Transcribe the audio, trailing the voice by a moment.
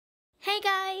Hey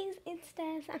guys, it's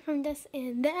Des. I'm from Des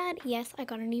and Dad. Yes, I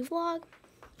got a new vlog.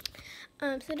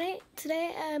 Today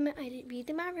I did read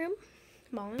in my room.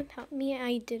 Mom helped me.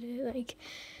 I did it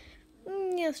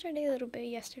yesterday, a little bit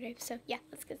yesterday. So yeah,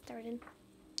 let's get started.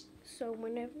 So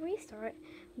whenever we start,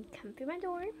 we come through my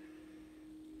door,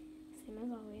 same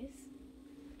as always.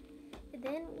 And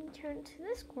then we turn to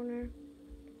this corner.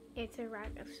 It's a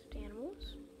rack of stuffed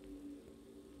animals.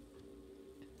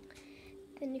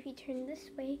 Then if you turn this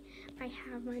way, I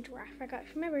have my giraffe I got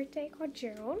for my birthday called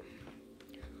Gerald.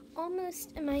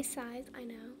 Almost my size, I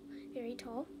know, very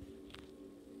tall.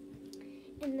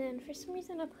 And then for some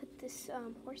reason I put this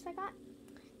horse I got,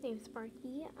 named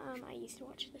Sparky. I used to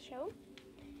watch the show.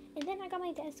 And then I got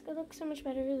my desk. It looks so much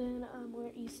better than where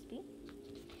it used to be.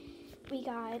 We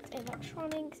got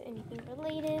electronics, anything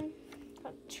related.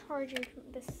 Got a charger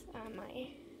from this,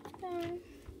 my phone,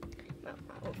 well,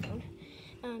 my old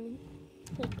phone.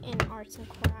 In arts and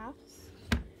crafts.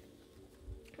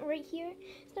 Right here,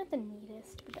 it's not the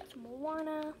neatest. We got some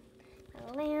Moana,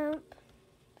 a lamp,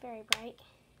 very bright.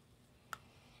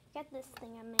 Got this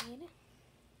thing I made.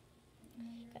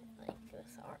 Got like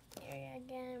this art area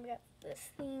again. We got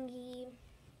this thingy.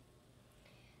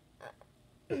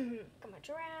 Got my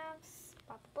giraffes,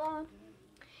 blah blah blah.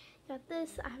 Got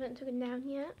this, I haven't taken down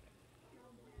yet.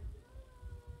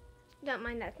 Don't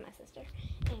mind, that's my sister.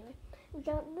 Anyway. We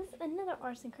got this, another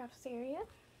arts and crafts area.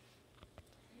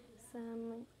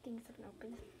 Some things haven't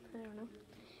opened. I don't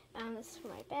know. This is for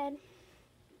my bed.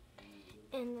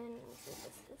 And then this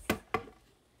is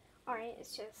alright,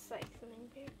 it's just like something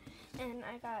weird. And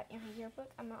I got a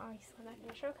yearbook. I'm not obviously not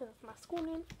gonna show because it's my school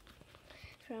name.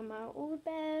 From my old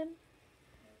bed.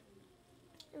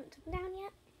 I haven't took it down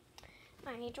yet.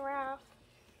 My giraffe.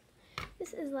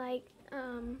 This is like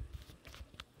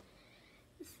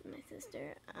this is my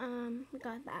sister. We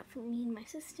got that for me and my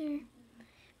sister.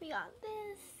 We got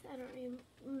this. I don't even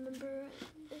remember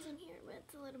this in here, but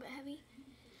it's a little bit heavy.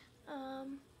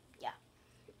 Yeah.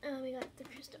 We got the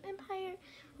Crystal Empire.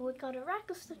 We got a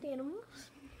rack of stuffed animals.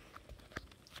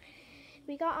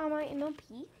 We got all my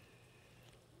MLP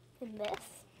in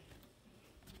this.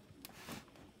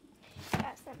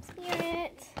 Got some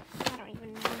spirit. I don't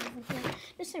even know.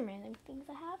 Just some random things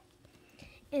I have.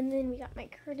 And then we got my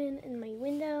curtain and my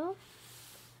window.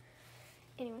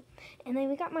 Anyway, and then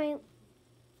we got my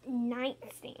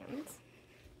nightstands.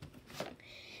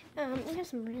 We have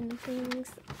some random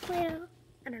things. Play-Doh.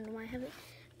 I don't know why I have it.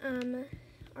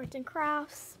 Arts and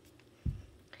crafts.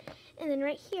 And then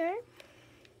right here,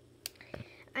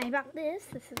 I bought this.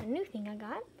 This is a new thing I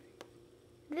got.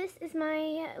 This is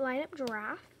my light-up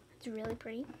giraffe. It's really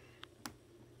pretty.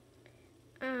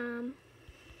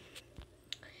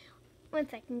 One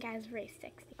second, guys, very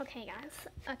sexy. Okay, guys.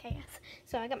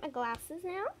 So I got my glasses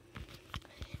now.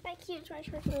 My cute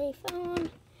charger for my phone.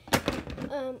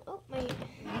 Oh, my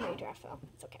giraffe fell.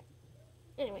 It's okay.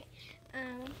 Anyway,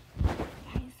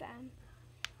 guys,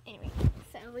 anyway,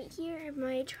 so right here I have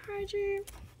my charger.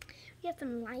 We got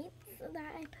some lights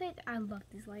that I put. I love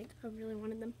these lights. I really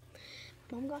wanted them.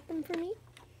 Mom got them for me.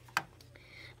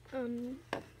 I'm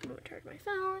gonna charge my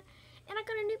phone, and I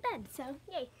got a new bed. So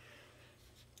yay.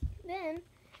 Then,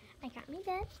 I got my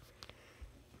bed.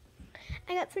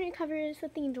 I got some new covers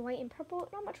with themed white and purple.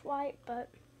 Not much white, but,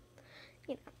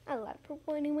 you know, I love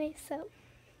purple anyway, so.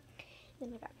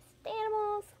 Then I got my stuffed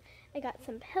animals. I got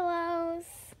some pillows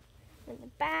in the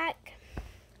back.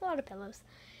 A lot of pillows.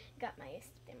 Got my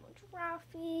stuffed animal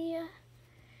giraffe.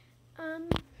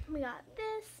 We got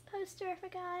this poster I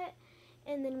forgot.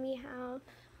 And then we have,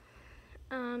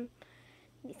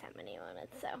 these have my name on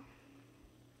it, so.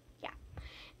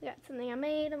 I got something I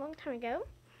made a long time ago.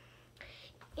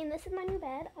 And this is my new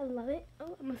bed. I love it.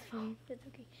 Oh, I almost fell. It's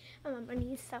okay. I'm on my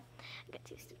knees. So I got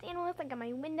two stuffed animals. I got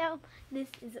my window. This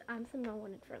is something I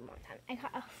wanted for a long time. I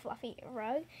got a fluffy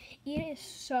rug. It is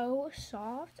so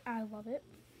soft. I love it.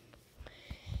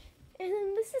 And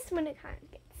then this is when it kind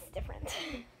of gets different.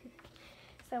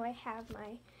 So I have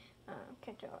my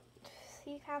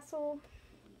Sea Castle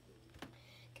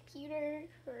computer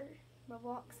for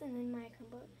Roblox, and then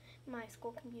my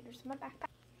school computers in my backpack.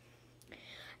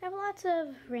 I have lots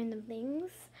of random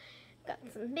things. Got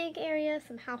some big areas,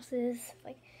 some houses,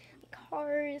 like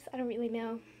cars. I don't really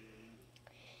know.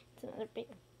 It's another big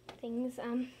things.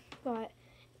 Got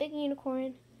big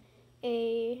unicorn,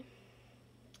 a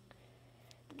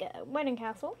wedding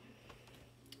castle,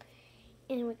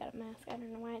 and we got a mask. I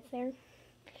don't know why it's there.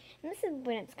 And this is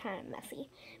when it's kind of messy.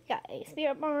 We got a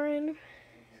spirit barn,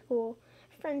 school,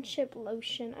 friendship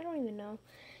lotion. I don't even know.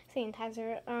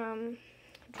 Sanitizer,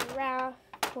 giraffe,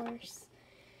 of course.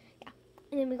 Yeah.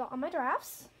 And then we got all my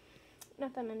giraffes.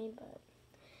 Not that many, but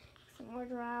more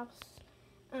drafts.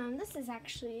 This is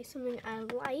actually something I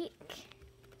like.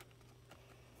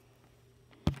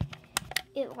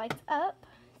 It lights up.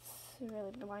 It's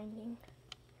really blinding.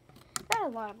 Got a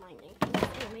lot of blinding.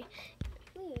 Anyway,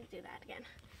 let me do that again.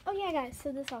 Oh yeah, guys.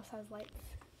 So this also has lights.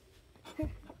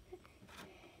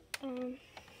 Turn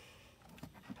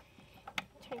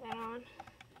that on.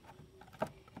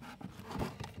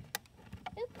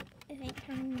 Oop, it ain't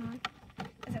turning on.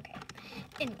 It's okay.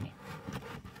 Anyway.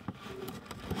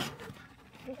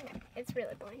 It's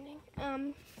really blinding.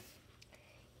 Got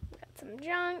some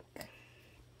junk.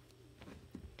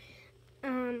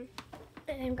 And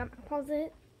I've got my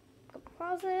closet.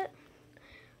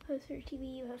 Poster,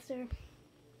 TV, poster.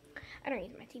 I don't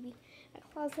use my TV. My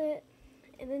closet.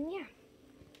 And then, yeah.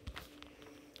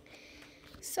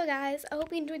 So, guys, I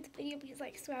hope you enjoyed the video. Please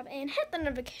like, subscribe, and hit the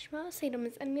notification bell so you don't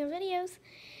miss any more videos.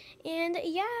 And,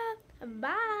 yeah,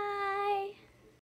 bye!